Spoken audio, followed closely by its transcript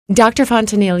Dr.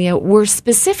 Fontanilla, we're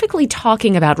specifically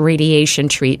talking about radiation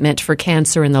treatment for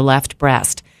cancer in the left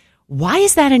breast. Why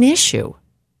is that an issue?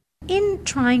 In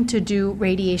trying to do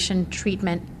radiation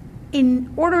treatment,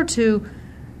 in order to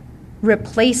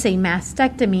replace a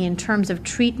mastectomy in terms of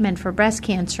treatment for breast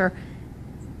cancer,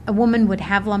 a woman would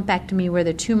have lumpectomy where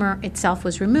the tumor itself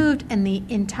was removed and the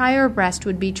entire breast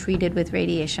would be treated with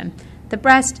radiation. The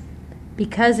breast,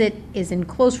 because it is in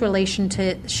close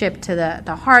relationship to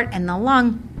the heart and the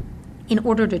lung, in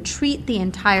order to treat the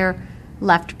entire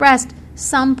left breast,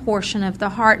 some portion of the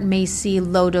heart may see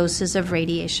low doses of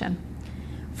radiation.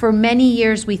 For many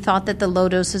years, we thought that the low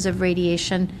doses of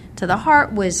radiation to the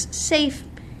heart was safe,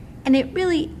 and it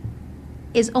really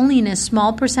is only in a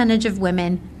small percentage of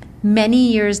women.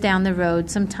 Many years down the road,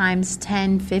 sometimes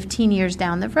 10, 15 years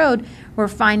down the road, we're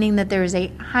finding that there is a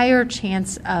higher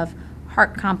chance of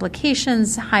heart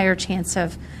complications, higher chance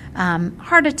of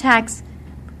heart attacks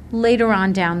later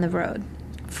on down the road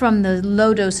from the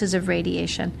low doses of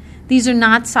radiation. These are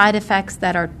not side effects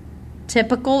that are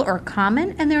typical or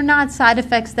common, and they're not side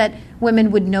effects that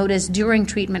women would notice during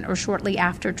treatment or shortly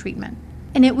after treatment.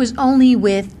 And it was only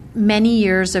with many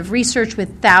years of research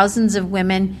with thousands of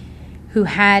women who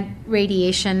had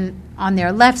radiation on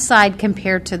their left side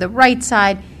compared to the right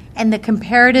side, and the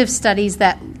comparative studies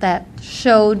that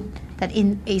showed that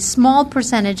in a small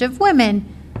percentage of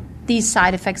women, these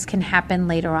side effects can happen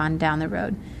later on down the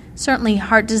road. Certainly,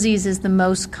 heart disease is the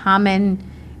most common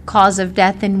cause of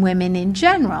death in women in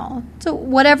general. So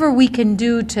whatever we can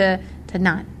do to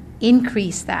not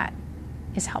increase that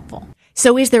is helpful.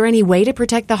 So is there any way to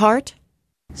protect the heart?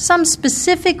 Some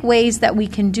specific ways that we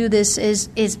can do this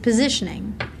is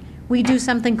positioning. We do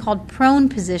something called prone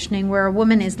positioning, where a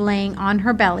woman is laying on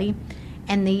her belly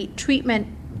and the treatment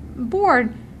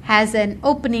board has an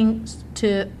opening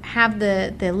to have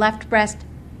the left breast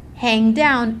hang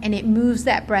down, and it moves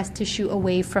that breast tissue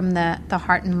away from the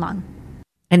heart and lung.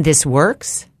 And this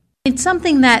works? It's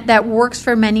something that works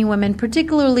for many women,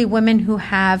 particularly women who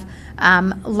have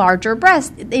larger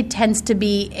breasts. It tends to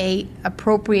be a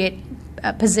appropriate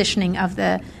positioning of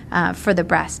for the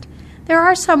breast. There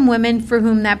are some women for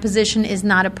whom that position is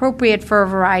not appropriate for a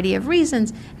variety of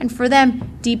reasons, and for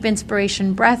them, deep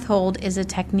inspiration breath hold is a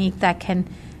technique that can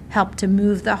help to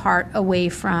move the heart away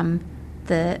from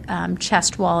the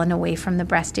chest wall and away from the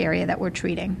breast area that we're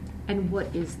treating. And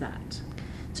what is that?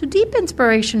 So deep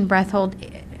inspiration breath hold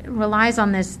relies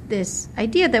on this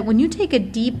idea that when you take a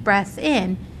deep breath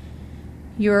in,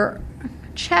 your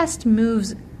chest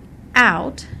moves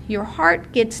out, your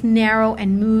heart gets narrow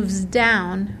and moves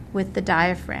down with the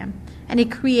diaphragm, and it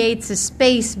creates a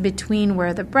space between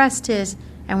where the breast is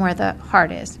and where the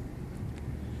heart is.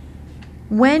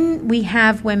 When we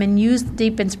have women use the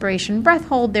deep inspiration breath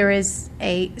hold, there is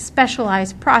a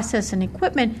specialized process and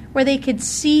equipment where they could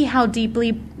see how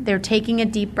deeply they're taking a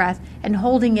deep breath and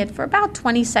holding it for about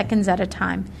 20 seconds at a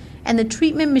time. And the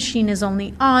treatment machine is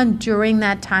only on during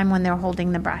that time when they're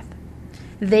holding the breath.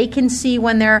 They can see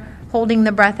when they're holding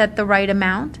the breath at the right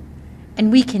amount, and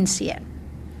we can see it.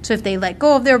 So if they let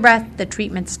go of their breath, the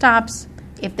treatment stops.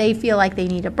 If they feel like they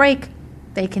need a break,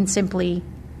 they can simply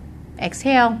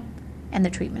exhale, and the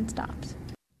treatment stops.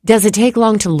 Does it take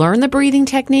long to learn the breathing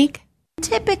technique?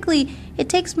 Typically, it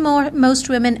takes most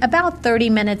women about 30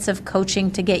 minutes of coaching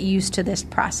to get used to this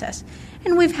process.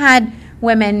 And we've had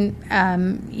women,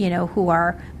 who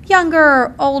are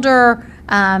younger, older,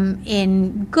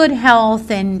 in good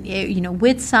health, and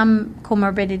with some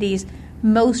comorbidities.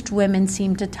 Most women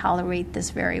seem to tolerate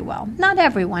this very well. Not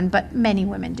everyone, but many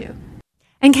women do.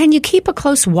 And can you keep a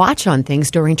close watch on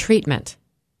things during treatment?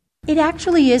 It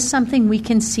actually is something we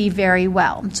can see very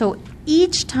well. So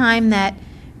each time that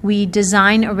we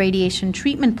design a radiation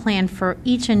treatment plan for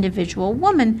each individual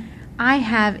woman, I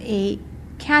have a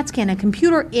CAT scan, a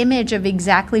computer image of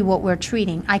exactly what we're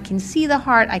treating. I can see the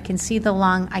heart, I can see the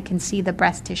lung, I can see the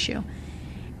breast tissue.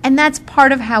 And that's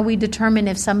part of how we determine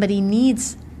if somebody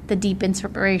needs the deep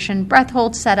inspiration breath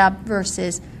hold setup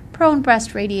versus prone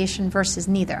breast radiation versus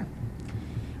neither.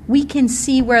 We can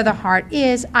see where the heart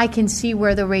is. I can see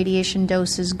where the radiation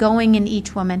dose is going in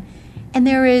each woman. And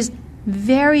there is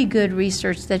very good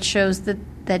research that shows that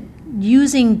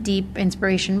using deep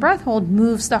inspiration breath hold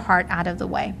moves the heart out of the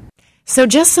way. So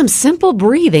just some simple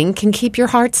breathing can keep your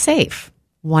heart safe.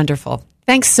 Wonderful.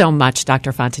 Thanks so much,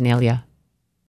 Dr. Fontanilla.